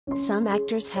Some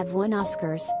actors have won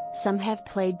Oscars, some have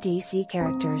played DC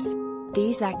characters.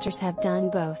 These actors have done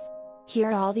both. Here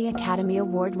are all the Academy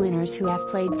Award winners who have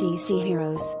played DC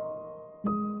heroes.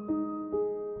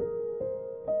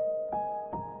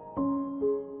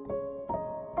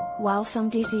 While some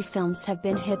DC films have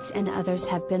been hits and others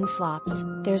have been flops,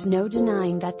 there's no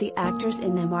denying that the actors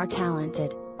in them are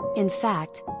talented. In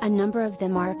fact, a number of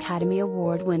them are Academy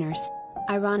Award winners.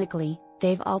 Ironically,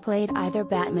 they've all played either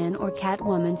Batman or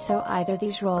Catwoman, so either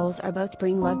these roles are both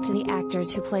bring luck to the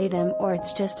actors who play them or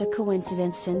it's just a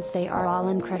coincidence since they are all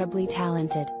incredibly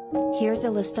talented. Here's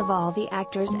a list of all the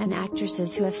actors and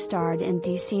actresses who have starred in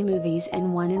DC movies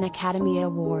and won an Academy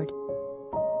Award.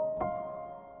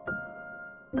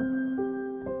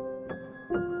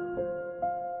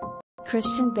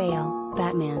 Christian Bale,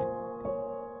 Batman.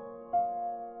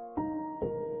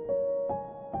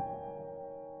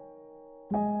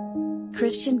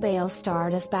 Christian Bale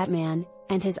starred as Batman,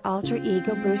 and his alter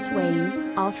ego Bruce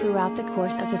Wayne, all throughout the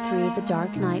course of the three The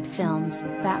Dark Knight films,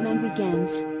 Batman Begins,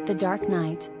 The Dark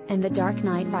Knight, and The Dark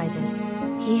Knight Rises.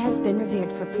 He has been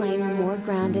revered for playing a more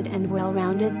grounded and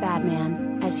well-rounded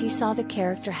Batman, as he saw the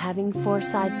character having four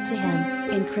sides to him,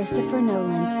 in Christopher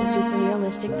Nolan's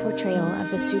super-realistic portrayal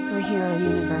of the superhero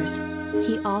universe.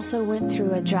 He also went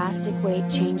through a drastic weight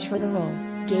change for the role,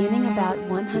 gaining about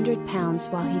 100 pounds.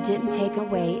 While he didn't take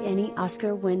away any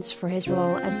Oscar wins for his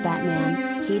role as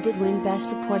Batman, he did win Best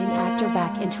Supporting Actor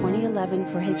back in 2011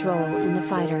 for his role in The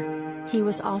Fighter. He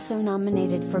was also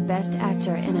nominated for Best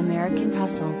Actor in American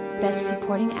Hustle, Best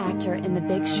Supporting Actor in The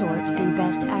Big Short and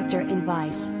Best Actor in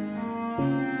Vice.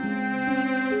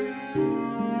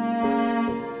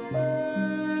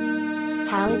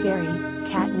 Halle Berry,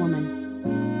 Catwoman.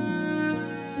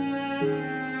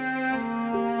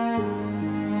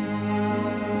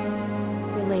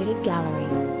 Related gallery.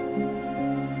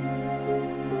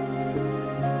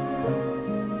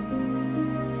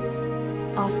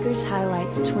 Oscars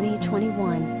Highlights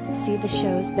 2021, see the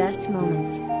show's best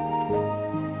moments.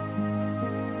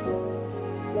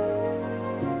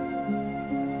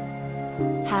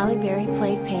 Halle Berry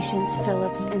played Patience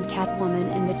Phillips and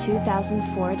Catwoman in the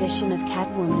 2004 edition of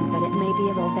Catwoman, but it may be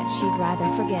a role that she'd rather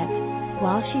forget.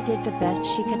 While she did the best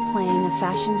she could playing a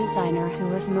fashion designer who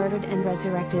was murdered and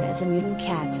resurrected as a mutant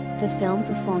cat, the film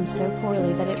performed so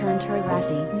poorly that it earned her a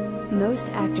Razzie. Most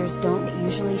actors don't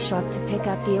usually show up to pick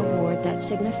up the award that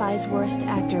signifies Worst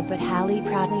Actor, but Halle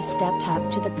proudly stepped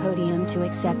up to the podium to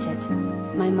accept it.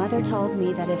 "My mother told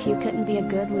me that if you couldn't be a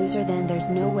good loser then there's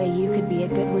no way you could be a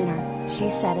good winner," she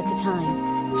said at the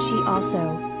time. She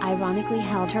also, ironically,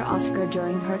 held her Oscar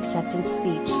during her acceptance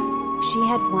speech. She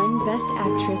had won Best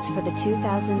Actress for the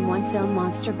 2001 film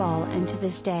Monster Ball and to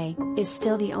this day, is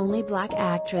still the only black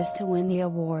actress to win the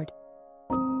award.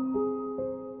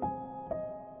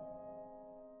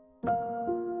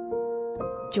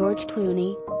 George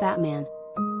Clooney, Batman.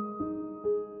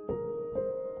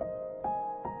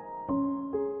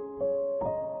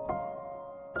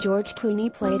 George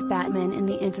Clooney played Batman in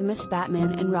the infamous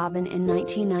Batman and Robin in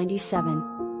 1997.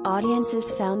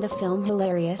 Audiences found the film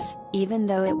hilarious, even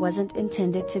though it wasn't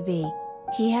intended to be.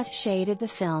 He has shaded the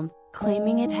film,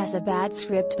 claiming it has a bad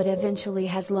script, but eventually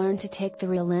has learned to take the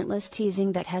relentless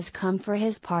teasing that has come for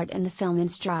his part in the film in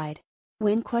stride.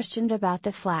 When questioned about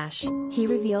The Flash, he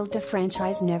revealed the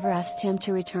franchise never asked him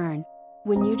to return.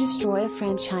 "When you destroy a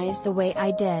franchise the way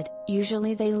I did,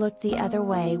 usually they look the other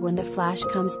way when The Flash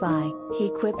comes by," he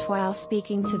quipped while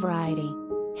speaking to Variety.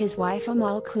 His wife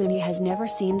Amal Clooney has never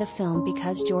seen the film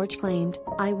because George claimed,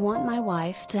 "I want my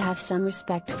wife to have some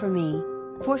respect for me."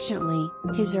 Fortunately,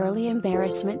 his early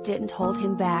embarrassment didn't hold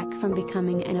him back from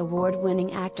becoming an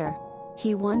award-winning actor.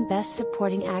 He won Best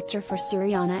Supporting Actor for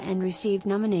Syriana and received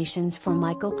nominations for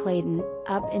Michael Clayton,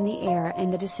 Up in the Air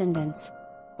and The Descendants.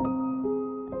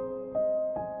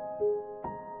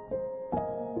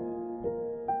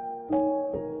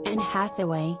 Anne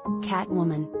Hathaway,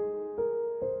 Catwoman.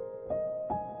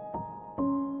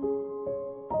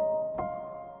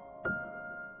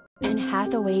 Anne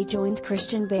Hathaway joined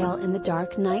Christian Bale in the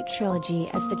Dark Knight trilogy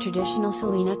as the traditional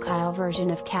Selina Kyle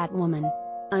version of Catwoman.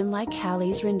 Unlike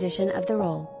Halle's rendition of the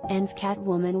role, Anne's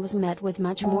Catwoman was met with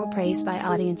much more praise by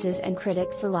audiences and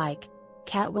critics alike.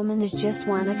 Catwoman is just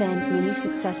one of Anne's many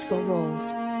successful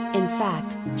roles. In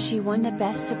fact, she won the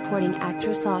Best Supporting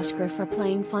Actress Oscar for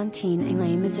playing Fantine in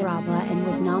Les Miserables and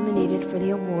was nominated for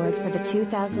the award for the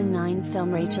 2009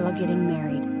 film Rachel Getting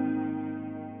Married.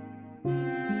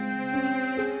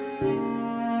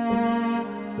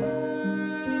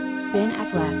 Ben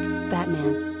Affleck,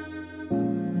 Batman.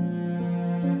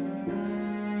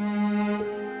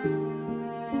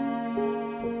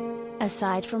 A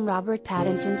Aside from Robert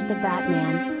Pattinson's The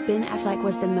Batman, Ben Affleck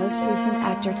was the most recent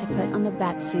actor to put on the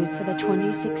Batsuit for the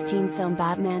 2016 film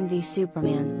Batman v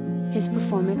Superman. His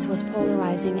performance was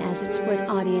polarizing as it split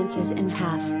audiences in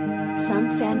half.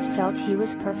 Some fans felt he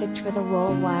was perfect for the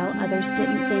role while others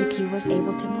didn't think he was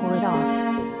able to pull it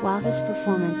off. While his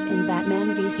performance in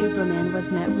Batman v Superman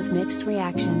was met with mixed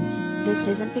reactions, this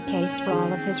isn't the case for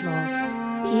all of his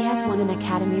roles. He has won an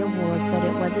Academy Award, but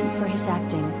it wasn't for his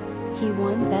acting. He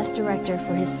won Best Director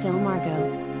for his film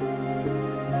Argo.